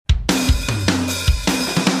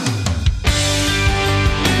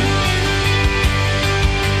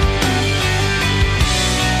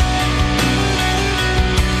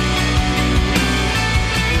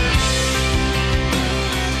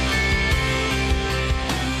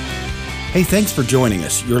Hey, thanks for joining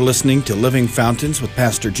us. You're listening to Living Fountains with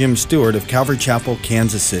Pastor Jim Stewart of Calvary Chapel,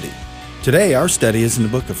 Kansas City. Today, our study is in the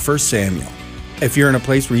book of 1 Samuel. If you're in a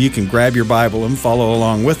place where you can grab your Bible and follow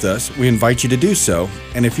along with us, we invite you to do so.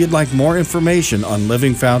 And if you'd like more information on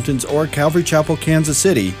Living Fountains or Calvary Chapel, Kansas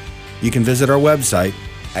City, you can visit our website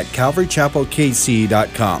at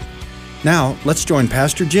calvarychapelkc.com. Now, let's join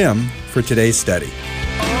Pastor Jim for today's study.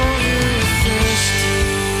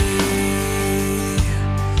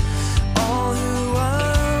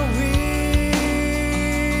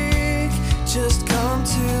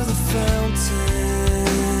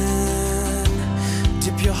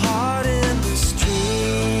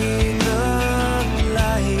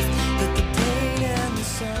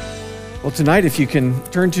 Well, tonight, if you can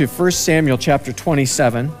turn to 1 Samuel chapter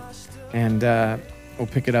 27, and we'll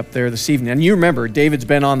pick it up there this evening. And you remember, David's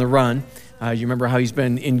been on the run. You remember how he's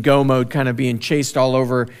been in go mode, kind of being chased all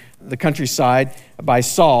over the countryside by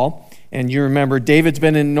Saul. And you remember, David's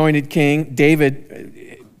been anointed king.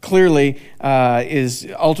 David clearly is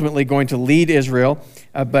ultimately going to lead Israel.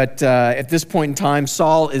 But at this point in time,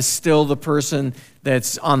 Saul is still the person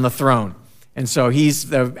that's on the throne. And so he's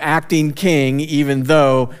the acting king, even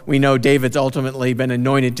though we know David's ultimately been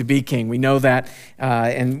anointed to be king. We know that.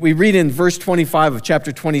 And we read in verse 25 of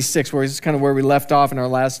chapter 26, where this is kind of where we left off in our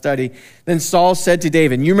last study. Then Saul said to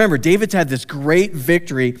David, and you remember, David's had this great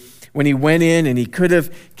victory when he went in and he could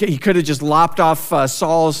have just lopped off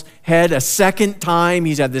Saul's head a second time.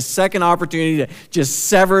 He's had this second opportunity to just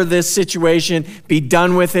sever this situation, be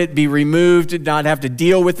done with it, be removed, not have to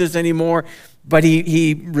deal with this anymore. But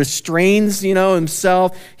he restrains,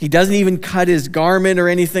 himself. He doesn't even cut his garment or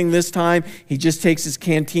anything this time. He just takes his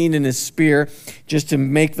canteen and his spear just to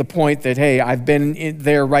make the point that, hey, I've been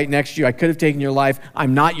there right next to you. I could have taken your life.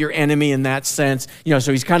 I'm not your enemy in that sense.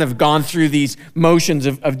 So he's kind of gone through these motions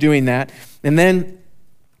of doing that. And then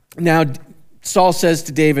now Saul says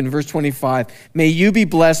to David in verse 25, "May you be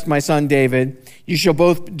blessed, my son David. You shall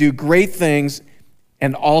both do great things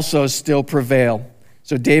and also still prevail."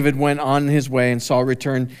 So David went on his way, and Saul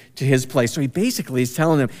returned to his place. So he basically is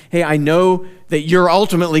telling him, hey, I know that you're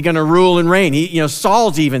ultimately going to rule and reign.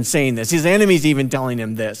 Saul's even saying this. His enemy's even telling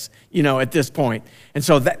him this, at this point. And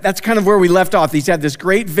so that's kind of where we left off. He's had this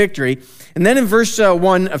great victory. And then in verse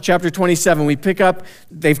 1 of chapter 27, we pick up,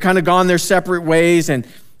 they've kind of gone their separate ways, and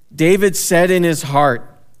David said in his heart,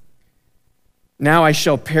 "Now I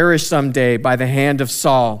shall perish someday by the hand of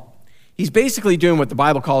Saul." He's basically doing what the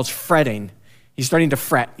Bible calls fretting. He's starting to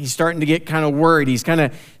fret. He's starting to get kind of worried. He's kind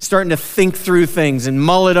of starting to think through things and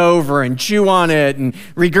mull it over and chew on it and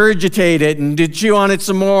regurgitate it and to chew on it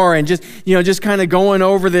some more and just kind of going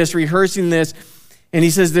over this, rehearsing this. And he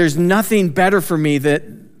says, there's nothing better for me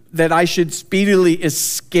that I should speedily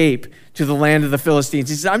escape to the land of the Philistines.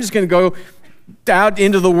 He says, I'm just going to go out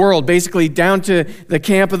into the world, basically down to the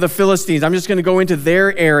camp of the Philistines. I'm just going to go into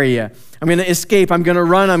their area. I'm going to escape. I'm going to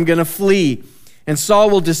run. I'm going to flee. And Saul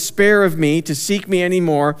will despair of me to seek me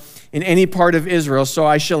anymore in any part of Israel, so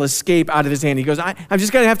I shall escape out of his hand. He goes, I'm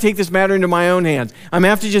just going to have to take this matter into my own hands. I'm going to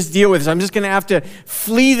have to just deal with this. I'm just going to have to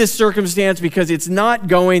flee this circumstance because it's not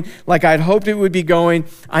going like I'd hoped it would be going.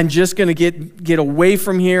 I'm just going to get away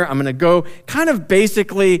from here. I'm going to go kind of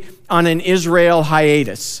basically on an Israel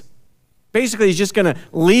hiatus. Basically, he's just going to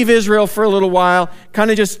leave Israel for a little while, kind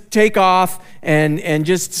of just take off and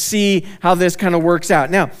just see how this kind of works out.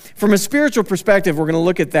 Now, from a spiritual perspective, we're going to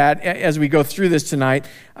look at that as we go through this tonight.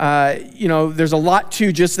 There's a lot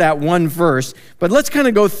to just that one verse, but let's kind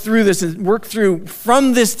of go through this and work through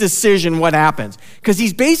from this decision what happens. Because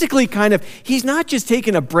he's basically he's not just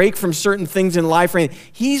taking a break from certain things in life, right?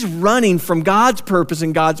 He's running from God's purpose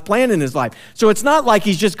and God's plan in his life. So it's not like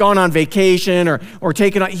he's just gone on vacation or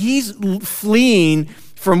taken on, he's fleeing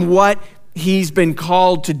from what he's been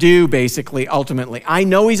called to do, basically, ultimately. I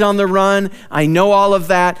know he's on the run. I know all of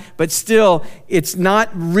that, but still, it's not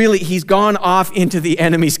really, he's gone off into the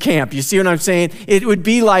enemy's camp. You see what I'm saying? It would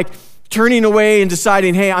be like turning away and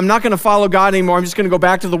deciding, hey, I'm not going to follow God anymore. I'm just going to go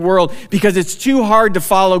back to the world because it's too hard to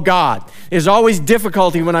follow God. There's always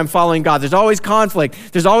difficulty when I'm following God. There's always conflict.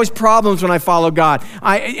 There's always problems when I follow God.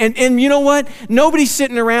 And you know what? Nobody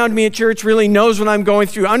sitting around me at church really knows what I'm going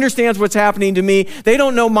through, understands what's happening to me. They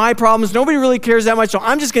don't know my problems. Nobody really cares that much. So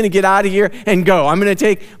I'm just going to get out of here and go. I'm going to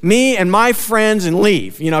take me and my friends and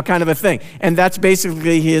leave, kind of a thing. And that's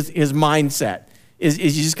basically his mindset, is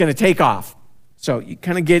he's just going to take off. So you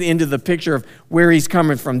kind of get into the picture of where he's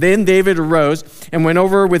coming from. Then David arose and went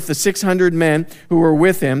over with the 600 men who were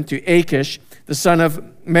with him to Achish, the son of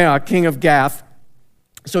Maacah, king of Gath.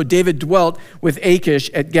 So David dwelt with Achish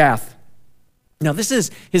at Gath. Now this is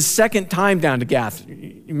his second time down to Gath.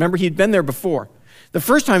 Remember, he'd been there before. The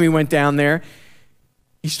first time he went down there,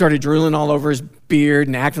 he started drooling all over his beard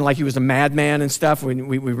and acting like he was a madman and stuff.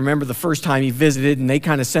 We remember the first time he visited, and they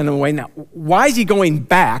kind of sent him away. Now, why is he going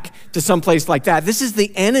back to some place like that? This is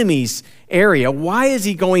the enemy's area. Why is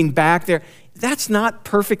he going back there? That's not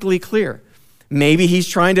perfectly clear. Maybe he's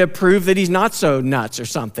trying to prove that he's not so nuts or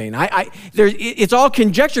something. It's all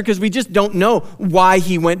conjecture because we just don't know why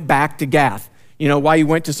he went back to Gath. Why he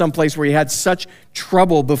went to some place where he had such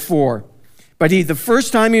trouble before. But the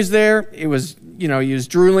first time he was there, he was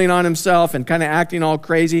drooling on himself and kind of acting all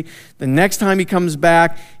crazy. The next time he comes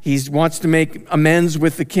back, he wants to make amends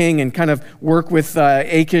with the king and kind of work with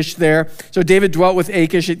Achish there. So David dwelt with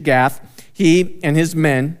Achish at Gath, he and his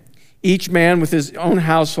men, each man with his own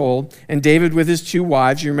household, and David with his 2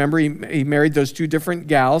 wives. You remember he married those 2 different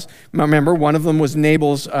gals. Remember, one of them was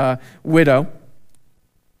Nabal's widow.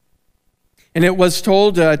 And it was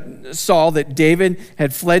told Saul that David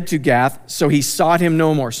had fled to Gath, so he sought him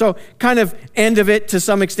no more. So kind of end of it to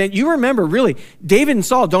some extent. You remember, really, David and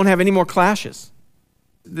Saul don't have any more clashes.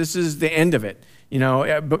 This is the end of it.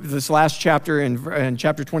 This last chapter in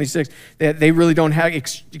chapter 26, they really don't have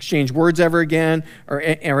exchange words ever again or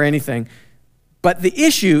anything. But the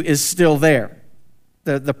issue is still there.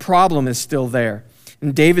 The problem is still there.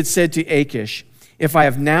 And David said to Achish, if I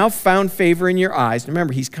have now found favor in your eyes,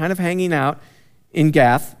 remember, he's kind of hanging out in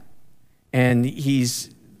Gath, and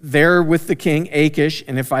he's there with the king, Achish,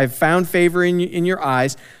 and if I've found favor in your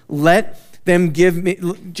eyes, let them give me,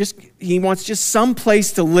 he wants just some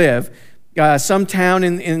place to live, some town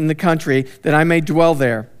in the country, that I may dwell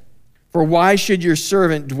there. For why should your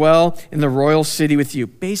servant dwell in the royal city with you?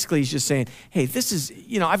 Basically, he's just saying, hey, this is,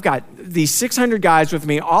 I've got these 600 guys with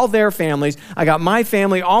me, all their families. I got my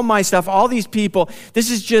family, all my stuff, all these people.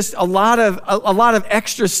 This is just a lot of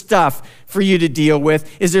extra stuff for you to deal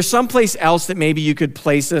with. Is there someplace else that maybe you could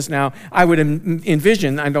place us? Now, I would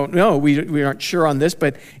envision, I don't know, we aren't sure on this,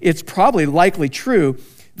 but it's probably likely true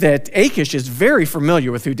that Achish is very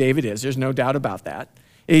familiar with who David is. There's no doubt about that.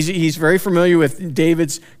 He's very familiar with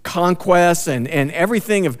David's conquests and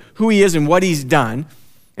everything of who he is and what he's done.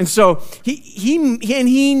 And so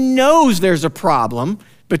he knows there's a problem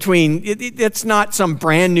between, it's not some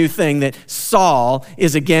brand new thing that Saul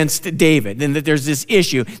is against David and that there's this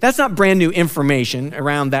issue. That's not brand new information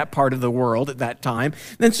around that part of the world at that time.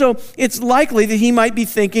 And so it's likely that he might be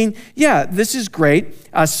thinking, yeah, this is great.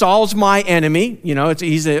 Saul's my enemy.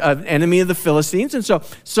 He's an enemy of the Philistines. And so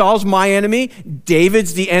Saul's my enemy.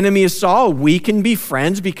 David's the enemy of Saul. We can be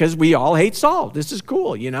friends because we all hate Saul. This is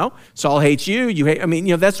cool, Saul hates you. You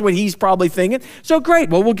hate, that's what he's probably thinking. So great.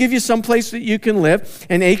 Well, we'll give you some place that you can live.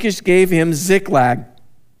 And Achish gave him Ziklag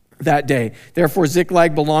that day. Therefore,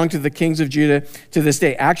 Ziklag belonged to the kings of Judah to this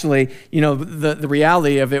day. Actually, the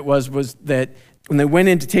reality of it was that when they went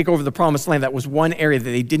in to take over the promised land, that was one area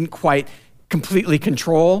that they didn't quite completely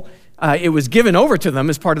control. It was given over to them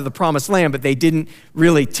as part of the promised land, but they didn't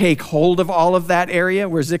really take hold of all of that area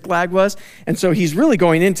where Ziklag was. And so he's really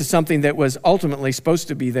going into something that was ultimately supposed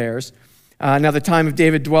to be theirs. Now, the time of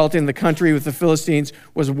David dwelt in the country with the Philistines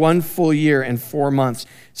was 1 full year and 4 months.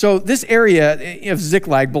 So this area of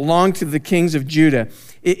Ziklag belonged to the kings of Judah.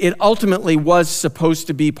 It ultimately was supposed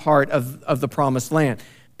to be part of the promised land,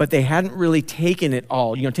 but they hadn't really taken it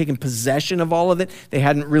all, taken possession of all of it. They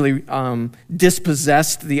hadn't really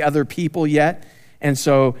dispossessed the other people yet. And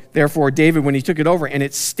so, therefore, David, when he took it over, and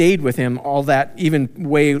it stayed with him all that, even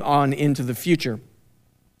way on into the future.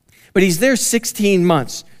 But he's there 16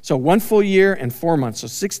 months. So 1 full year and 4 months. So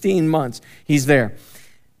 16 months he's there.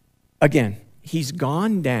 Again, he's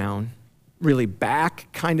gone down really back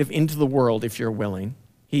kind of into the world, if you're willing.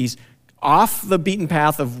 He's off the beaten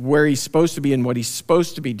path of where he's supposed to be and what he's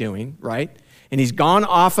supposed to be doing, right? And he's gone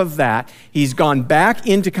off of that. He's gone back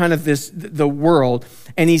into kind of the world,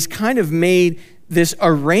 and he's kind of made this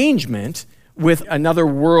arrangement with another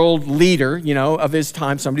world leader, of his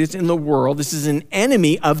time, somebody that's in the world. This is an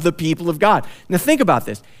enemy of the people of God. Now think about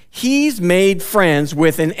this. He's made friends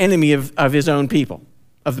with an enemy of his own people,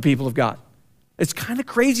 of the people of God. It's kind of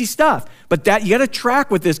crazy stuff, but that you got to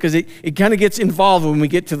track with this because it kind of gets involved when we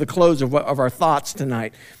get to the close of our thoughts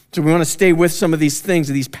tonight. So we want to stay with some of these things,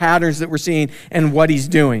 these patterns that we're seeing and what he's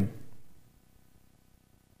doing.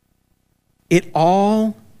 It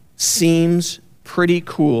all seems pretty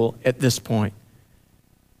cool at this point.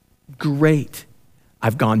 Great.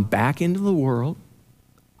 I've gone back into the world.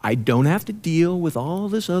 I don't have to deal with all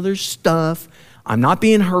this other stuff. I'm not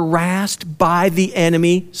being harassed by the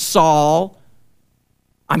enemy, Saul.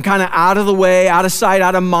 I'm kind of out of the way, out of sight,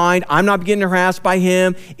 out of mind. I'm not getting harassed by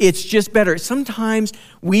him. It's just better. Sometimes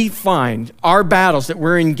we find our battles that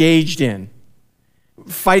we're engaged in,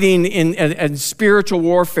 fighting in spiritual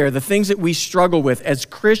warfare, the things that we struggle with as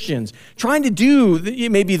Christians, trying to do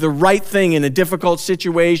maybe the right thing in a difficult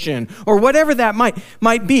situation or whatever that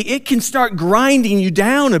might be, it can start grinding you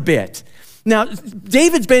down a bit. Now,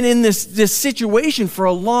 David's been in this situation for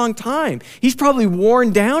a long time. He's probably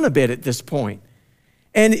worn down a bit at this point.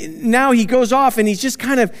 And now he goes off and he's just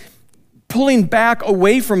kind of pulling back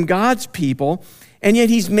away from God's people. And yet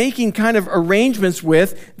he's making kind of arrangements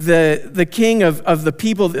with the king of the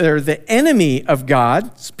people that are the enemy of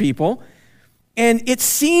God's people. And it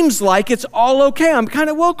seems like it's all okay. I'm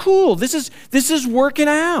kind of, well, cool. This is working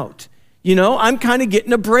out. You know, I'm kind of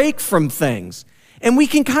getting a break from things. And we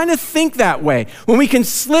can kind of think that way when we can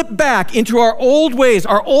slip back into our old ways,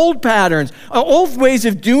 our old patterns, our old ways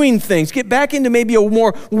of doing things, get back into maybe a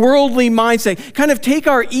more worldly mindset, kind of take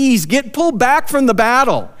our ease, pull back from the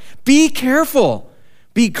battle. Be careful.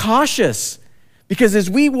 Be cautious, because as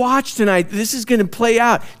we watch tonight, this is going to play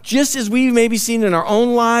out just as we've maybe seen in our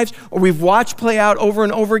own lives or we've watched play out over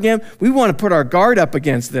and over again. We want to put our guard up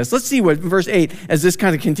against this. Let's see what verse 8, as this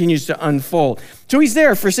kind of continues to unfold. So he's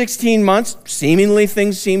there for 16 months. Seemingly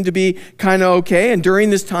things seem to be kind of okay. And during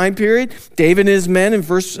this time period, David and his men in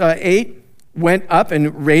verse 8 went up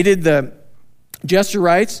and raided the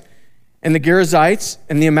Geshurites and the Girzites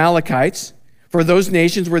and the Amalekites. For those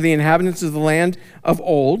nations were the inhabitants of the land of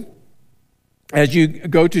old, as you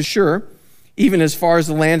go to Shur, even as far as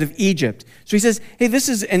the land of Egypt. So he says, hey, this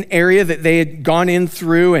is an area that they had gone in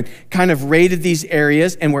through and kind of raided these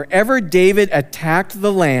areas. And wherever David attacked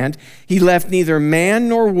the land, he left neither man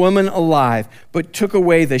nor woman alive, but took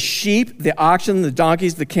away the sheep, the oxen, the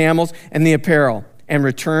donkeys, the camels, and the apparel, and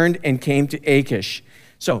returned and came to Achish.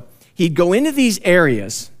 So he'd go into these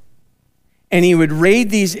areas, and he would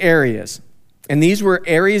raid these areas. And these were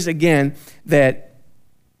areas, again, that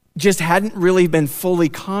just hadn't really been fully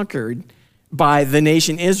conquered by the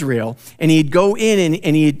nation Israel. And he'd go in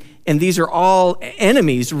and these are all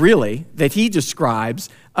enemies, really, that he describes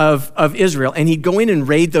of Israel. And he'd go in and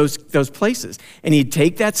raid those places. And he'd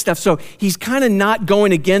take that stuff. So he's kind of not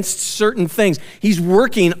going against certain things. He's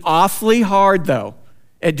working awfully hard, though,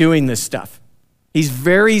 at doing this stuff. He's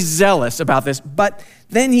very zealous about this. But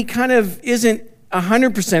then he kind of isn't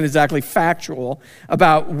 100% exactly factual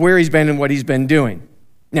about where he's been and what he's been doing.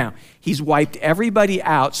 Now, he's wiped everybody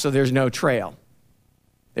out, so there's no trail.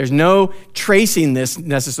 There's no tracing this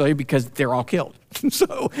necessarily because they're all killed.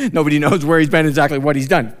 So nobody knows where he's been, exactly what he's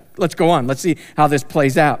done. Let's go on. Let's see how this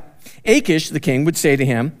plays out. Achish, the king, would say to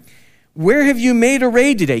him, where have you made a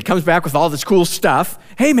raid today? He comes back with all this cool stuff.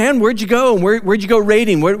 Hey, man, where'd you go? Where'd you go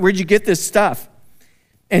raiding? Where'd you get this stuff?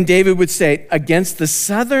 And David would say, against the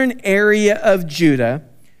southern area of Judah,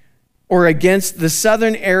 or against the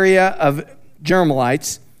southern area of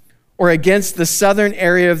Jermelites, or against the southern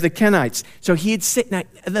area of the Kenites. So he'd say, now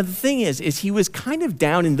the thing is he was kind of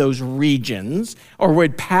down in those regions, or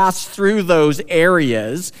would pass through those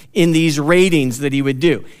areas in these raidings that he would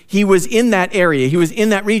do. He was in that area, he was in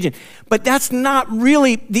that region. But that's not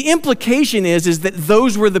really, the implication is that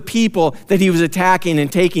those were the people that he was attacking and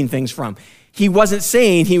taking things from. He wasn't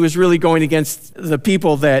saying he was really going against the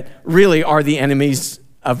people that really are the enemies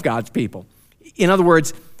of God's people. In other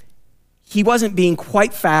words, he wasn't being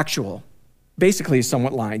quite factual. Basically, he's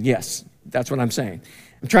somewhat lying. Yes, that's what I'm saying.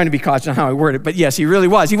 I'm trying to be cautious on how I word it, but yes, he really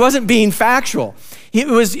was. He wasn't being factual. It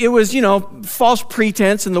was, false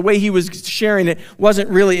pretense, and the way he was sharing it wasn't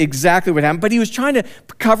really exactly what happened, but he was trying to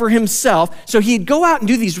cover himself. So he'd go out and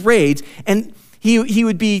do these raids, and he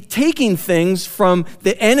would be taking things from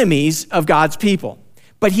the enemies of God's people.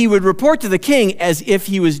 But he would report to the king as if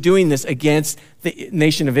he was doing this against the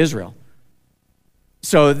nation of Israel.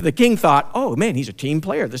 So the king thought, oh man, he's a team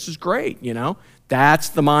player. This is great, That's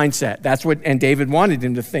the mindset. That's what, and David wanted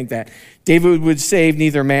him to think that. David would save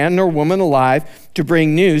neither man nor woman alive to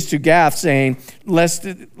bring news to Gath, saying, lest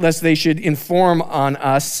they should inform on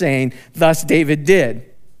us, saying, thus David did.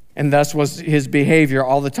 And thus was his behavior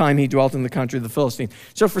all the time he dwelt in the country of the Philistines.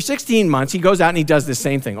 So for 16 months, he goes out and he does the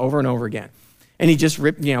same thing over and over again. And he just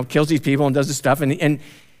kills these people and does this stuff. And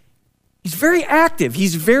he's very active.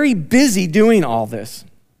 He's very busy doing all this.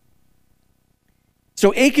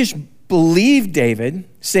 So Achish believed David,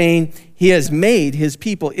 saying, he has made his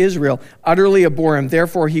people Israel utterly abhor him.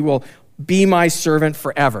 Therefore, he will be my servant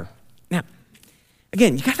forever. Now,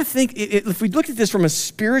 again, you got to think, if we look at this from a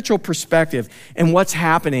spiritual perspective and what's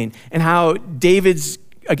happening and how David's,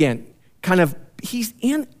 again, he's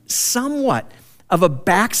in somewhat of a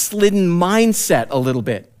backslidden mindset a little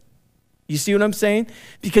bit. You see what I'm saying?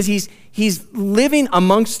 Because he's living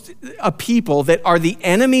amongst a people that are the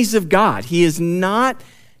enemies of God. He is not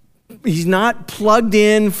He's not plugged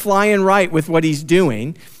in, flying right with what he's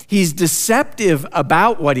doing. He's deceptive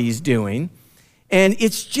about what he's doing. And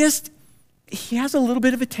it's just, he has a little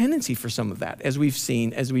bit of a tendency for some of that, as we've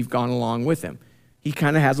seen, as we've gone along with him. He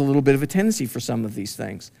kind of has a little bit of a tendency for some of these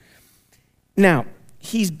things. Now,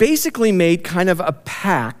 he's basically made kind of a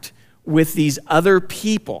pact with these other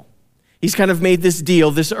people. He's kind of made this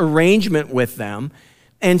deal, this arrangement with them.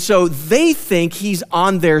 And so they think he's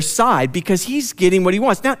on their side because he's getting what he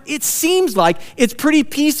wants. Now, it seems like it's pretty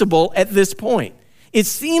peaceable at this point. It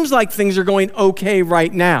seems like things are going okay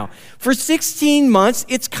right now. For 16 months,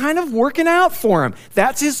 it's kind of working out for him.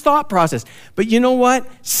 That's his thought process. But you know what?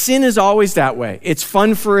 Sin is always that way. It's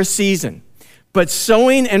fun for a season. But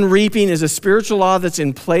sowing and reaping is a spiritual law that's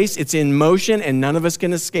in place. It's in motion, and none of us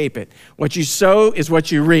can escape it. What you sow is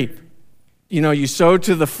what you reap. You sow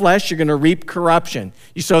to the flesh, you're going to reap corruption.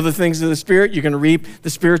 You sow the things of the Spirit, you're going to reap the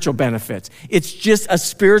spiritual benefits. It's just a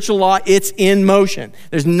spiritual law. It's in motion.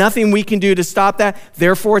 There's nothing we can do to stop that.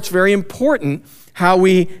 Therefore, it's very important how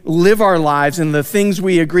we live our lives and the things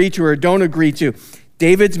we agree to or don't agree to.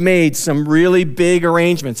 David's made some really big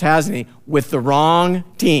arrangements, hasn't he, with the wrong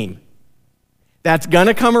team. That's going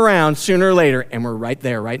to come around sooner or later, and we're right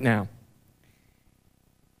there right now.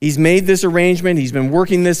 He's made this arrangement. He's been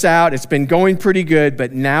working this out. It's been going pretty good,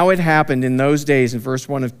 but now it happened in those days, in verse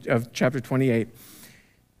 1 of chapter 28.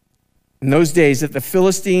 In those days that the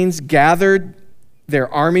Philistines gathered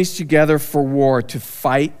their armies together for war to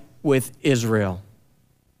fight with Israel.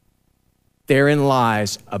 Therein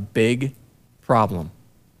lies a big problem.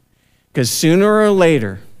 Because sooner or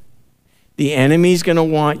later, the enemy's going to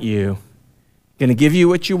want you, going to give you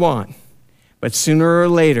what you want, but sooner or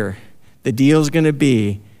later, the deal's going to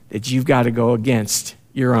be that you've got to go against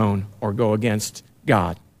your own or go against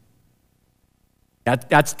God.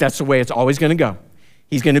 That's the way it's always going to go.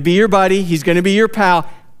 He's going to be your buddy. He's going to be your pal,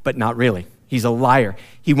 but not really. He's a liar.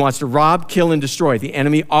 He wants to rob, kill, and destroy. The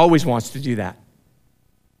enemy always wants to do that.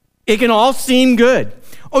 It can all seem good.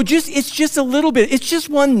 It's just a little bit. It's just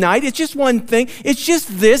one night. It's just one thing. It's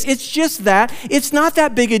just this. It's just that. It's not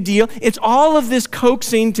that big a deal. It's all of this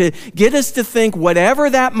coaxing to get us to think whatever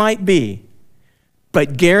that might be.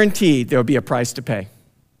 But guaranteed there'll be a price to pay.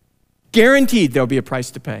 Guaranteed there'll be a price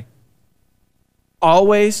to pay.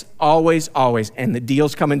 Always, always, always. And the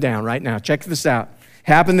deal's coming down right now. Check this out.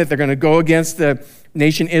 Happened that they're going to go against the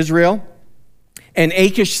nation Israel. And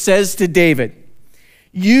Achish says to David,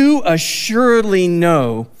 "You assuredly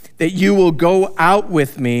know that you will go out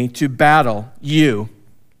with me to battle, you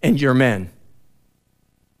and your men."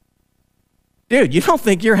 Dude, you don't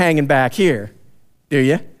think you're hanging back here, do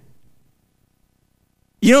you?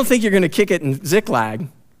 You don't think you're going to kick it in Ziklag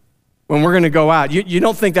when we're going to go out. You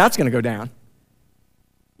don't think that's going to go down.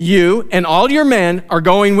 You and all your men are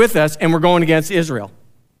going with us, and we're going against Israel.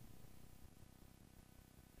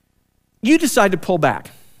 You decide to pull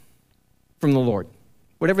back from the Lord,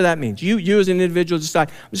 whatever that means. You as an individual decide,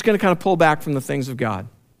 I'm just going to kind of pull back from the things of God.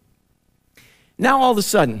 Now all of a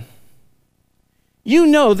sudden, you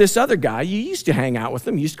know this other guy. You used to hang out with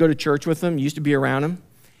him. You used to go to church with him. You used to be around him.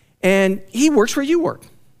 And he works where you work.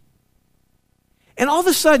 And all of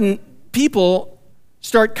a sudden, people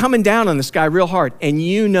start coming down on this guy real hard, and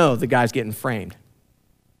you know the guy's getting framed.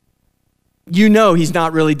 You know he's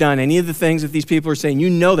not really done any of the things that these people are saying.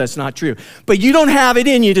 You know that's not true. But you don't have it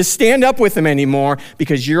in you to stand up with him anymore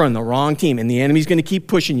because you're on the wrong team, and the enemy's going to keep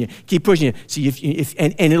pushing you. See,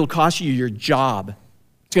 and it'll cost you your job.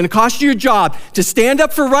 It's going to cost you your job to stand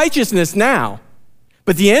up for righteousness now.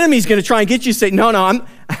 But the enemy's going to try and get you to say, no,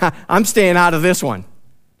 I'm staying out of this one.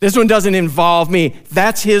 This one doesn't involve me.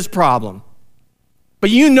 That's his problem. But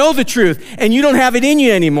you know the truth, and you don't have it in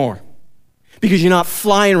you anymore because you're not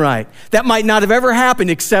flying right. That might not have ever happened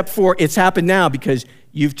except for it's happened now because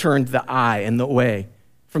you've turned the eye and the way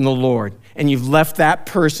from the Lord, and you've left that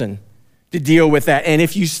person to deal with that. And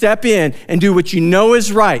if you step in and do what you know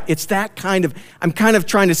is right, it's that kind of, I'm kind of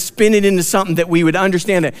trying to spin it into something that we would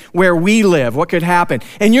understand that where we live, what could happen.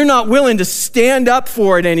 And you're not willing to stand up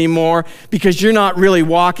for it anymore because you're not really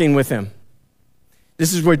walking with him.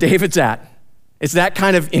 This is where David's at. It's that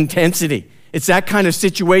kind of intensity. It's that kind of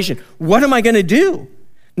situation. What am I going to do?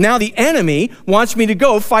 Now the enemy wants me to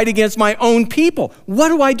go fight against my own people.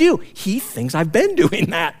 What do? He thinks I've been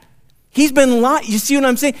doing that. He's been lying. You see what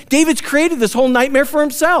I'm saying? David's created this whole nightmare for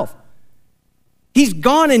himself. He's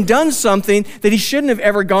gone and done something that he shouldn't have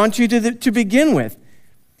ever gone to begin with.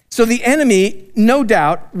 So the enemy, no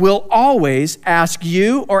doubt, will always ask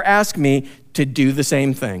you or ask me to do the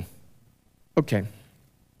same thing. Okay.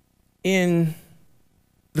 In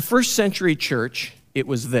the first century church, it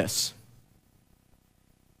was this: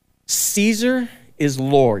 Caesar is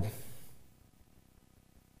Lord,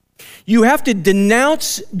 You have to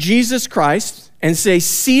denounce Jesus Christ and say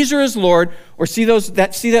Caesar is Lord, or see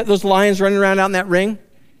those lions running around out in that ring?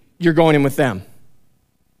 You're going in with them.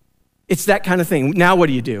 It's that kind of thing. Now what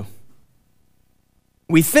do?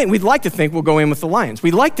 We'd like to think we'll go in with the lions.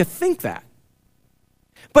 We like to think that.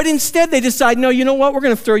 But instead they decide, no, you know what? We're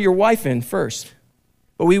going to throw your wife in first.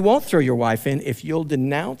 But we won't throw your wife in if you'll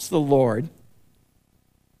denounce the Lord,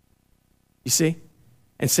 you see,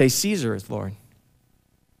 and say Caesar is Lord.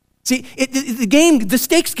 See, the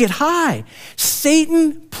stakes get high.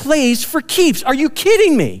 Satan plays for keeps. Are you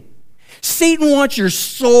kidding me? Satan wants your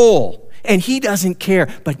soul, and he doesn't care.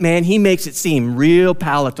 But man, he makes it seem real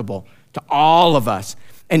palatable to all of us.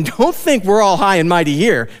 And don't think we're all high and mighty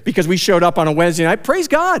here because we showed up on a Wednesday night. Praise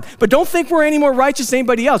God. But don't think we're any more righteous than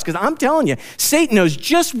anybody else, because I'm telling you, Satan knows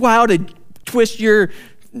just how to twist your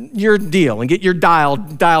deal and get your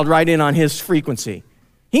dialed right in on his frequency.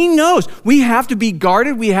 He knows. We have to be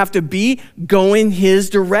guarded. We have to be going his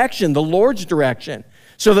direction, the Lord's direction,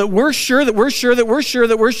 so that we're sure that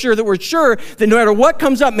no matter what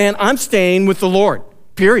comes up, man, I'm staying with the Lord,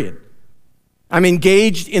 period. I'm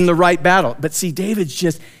engaged in the right battle. But see,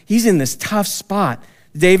 he's in this tough spot.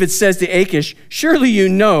 David says to Achish, surely you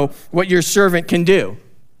know what your servant can do.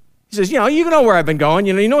 He says, you know where I've been going.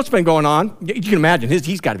 You know what's been going on. You can imagine,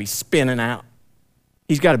 he's got to be spinning out.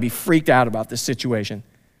 He's got to be freaked out about this situation.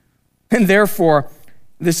 And therefore,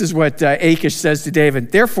 this is what Achish says to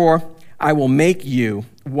David, therefore, I will make you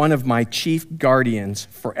one of my chief guardians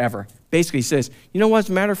forever. Basically, he says, you know what, as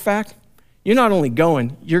a matter of fact, you're not only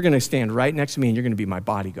going, you're going to stand right next to me and you're going to be my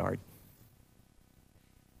bodyguard.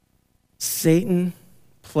 Satan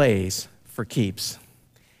plays for keeps.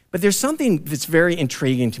 But there's something that's very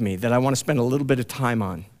intriguing to me that I want to spend a little bit of time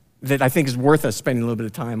on, that I think is worth us spending a little bit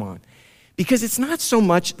of time on. Because it's not so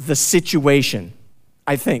much the situation,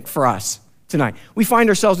 I think, for us tonight. We find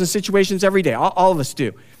ourselves in situations every day. All of us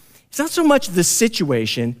do. It's not so much the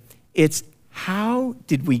situation, it's how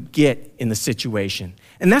did we get in the situation?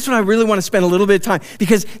 And that's what I really want to spend a little bit of time,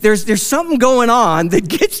 because there's something going on that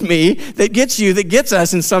gets me, that gets you, that gets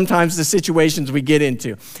us in sometimes the situations we get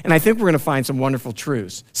into. And I think we're going to find some wonderful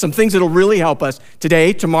truths, some things that'll really help us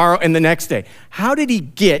today, tomorrow, and the next day. How did he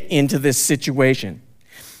get into this situation?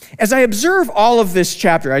 As I observe all of this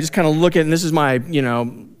chapter, I just kind of look at it, and this is my,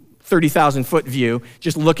 30,000-foot view,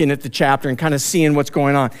 just looking at the chapter and kind of seeing what's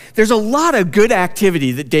going on. There's a lot of good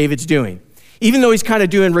activity that David's doing. Even though he's kind of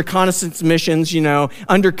doing reconnaissance missions,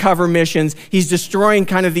 undercover missions, he's destroying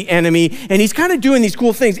kind of the enemy, and he's kind of doing these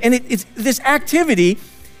cool things. And it's this activity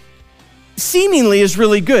seemingly is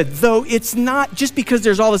really good, though it's not, just because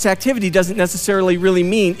there's all this activity doesn't necessarily really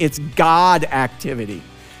mean it's God activity.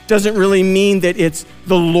 Doesn't really mean that it's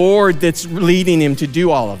the Lord that's leading him to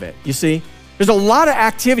do all of it, you see? There's a lot of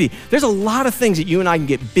activity. There's a lot of things that you and I can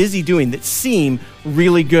get busy doing that seem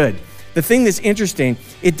really good. The thing that's interesting,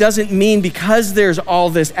 it doesn't mean because there's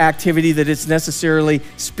all this activity that it's necessarily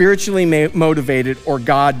spiritually motivated or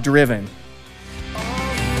God-driven.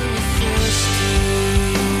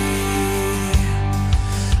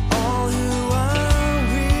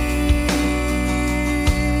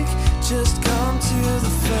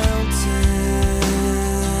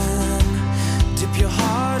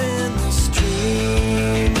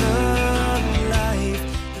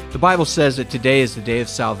 The Bible says that today is the day of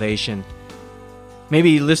salvation.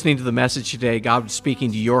 Maybe listening to the message today, God was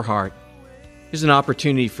speaking to your heart. Here's an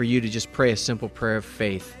opportunity for you to just pray a simple prayer of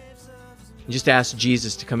faith. And just ask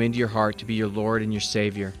Jesus to come into your heart to be your Lord and your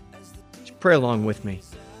Savior. Just pray along with me.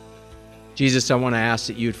 Jesus, I want to ask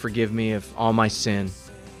that you would forgive me of all my sin.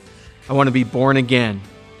 I want to be born again,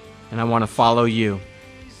 and I want to follow you. I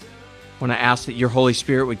want to ask that your Holy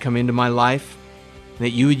Spirit would come into my life, and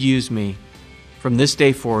that you would use me from this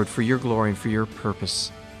day forward for your glory and for your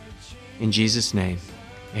purpose. In Jesus' name,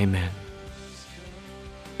 amen.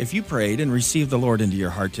 If you prayed and received the Lord into your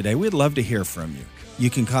heart today, we'd love to hear from you. You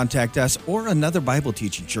can contact us or another Bible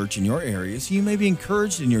teaching church in your area so you may be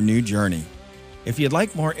encouraged in your new journey. If you'd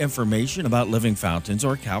like more information about Living Fountains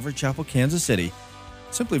or Calvary Chapel, Kansas City,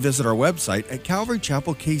 simply visit our website at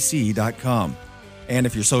calvarychapelkc.com. And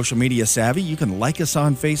if you're social media savvy, you can like us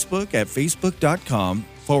on Facebook at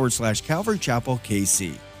facebook.com/Calvary Chapel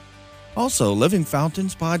KC. Also, Living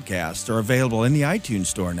Fountains podcasts are available in the iTunes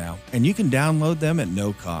store now, and you can download them at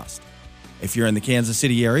no cost. If you're in the Kansas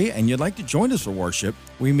City area and you'd like to join us for worship,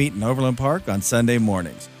 we meet in Overland Park on Sunday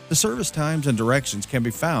mornings. The service times and directions can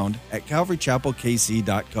be found at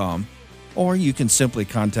calvarychapelkc.com, or you can simply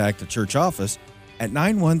contact the church office at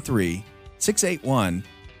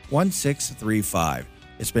 913-681-1635.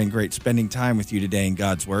 It's been great spending time with you today in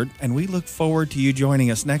God's Word, and we look forward to you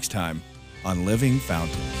joining us next time on Living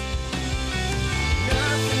Fountains.